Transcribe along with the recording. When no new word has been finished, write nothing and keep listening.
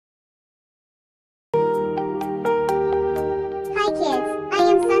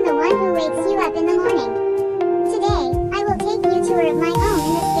the one who wakes you up in the morning. Today, I will take you tour of my home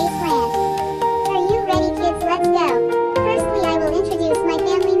in the space land. Are you ready, kids? Let's go. Firstly, I will introduce my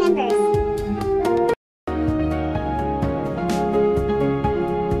family members.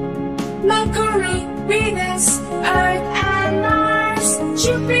 Mercury, Venus, Earth and Mars,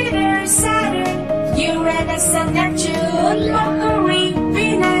 Jupiter, Saturn, Uranus and Neptune. Mercury,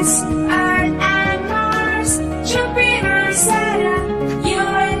 Venus, Earth and Mars, Jupiter, Saturn,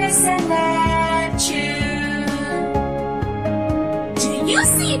 Uranus and Neptune. Do you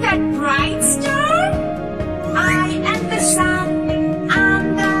see that bright star? I am the sun,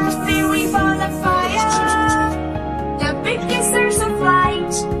 I'm the fiery ball of fire, the biggest source of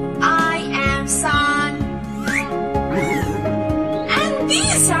light. I am sun. And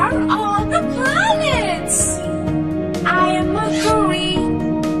these are all the planets. I am Mercury,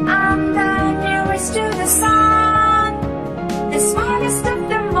 I'm the nearest to the sun, the smallest of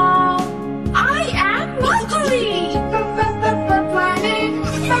them all. I am Mercury.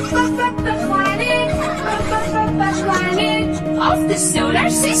 Planet of the solar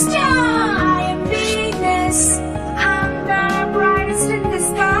system. I am Venus, I'm the brightest in the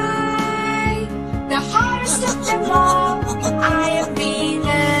sky, the hottest of them all. I am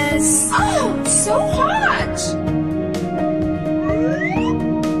Venus. Oh, so hot!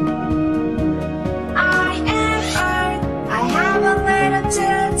 I am Earth, I have a little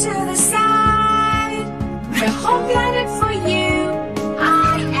tilt to the side, the whole planet for you. I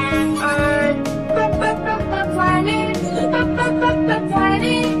am Earth.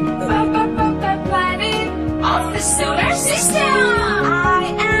 Planet of the solar system.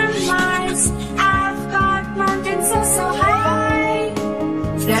 I am Mars, I've got mountains so high,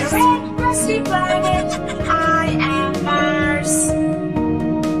 the red rusty planet. I am Mars.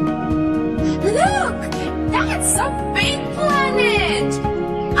 Look, that's a big planet.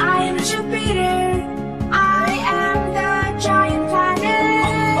 I am Jupiter, I am the giant planet.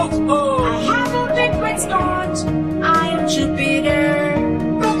 I have a big red spot. I am Jupiter.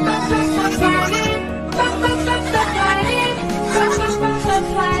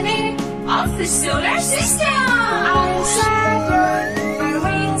 Planet of the solar system. I am Saturn, my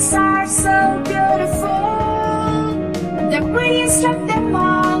rings are so beautiful, the prettiest of them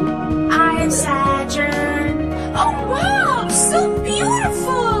all. I am Saturn. Oh wow, so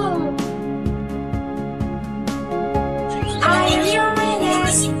beautiful. I am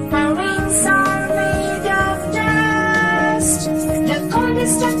Uranus, my rings are made of dust, the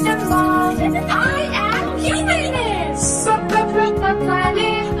coldest of them all. I am Uranus.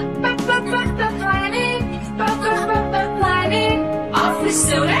 Planet of the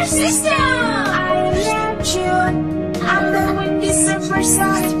solar system. I am Neptune, I'm the windy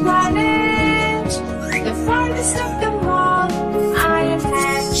supersonic planet, the farthest of them all. I am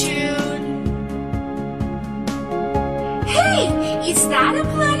Neptune. Hey, is that a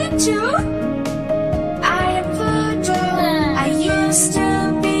planet too? I am Pluto, I used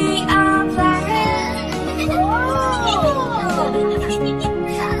to be a planet.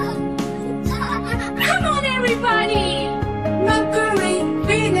 Come on everybody! Mercury,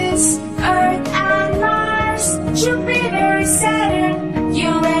 Venus, Earth and Mars, Jupiter, Saturn,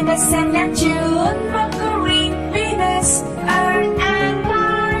 Uranus and Neptune. Mercury, Venus, Earth and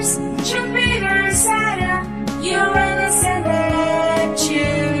Mars, Jupiter, Saturn, Uranus and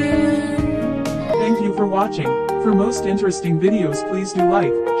Neptune. Thank you for watching. For most interesting videos, please do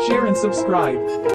like, share and subscribe.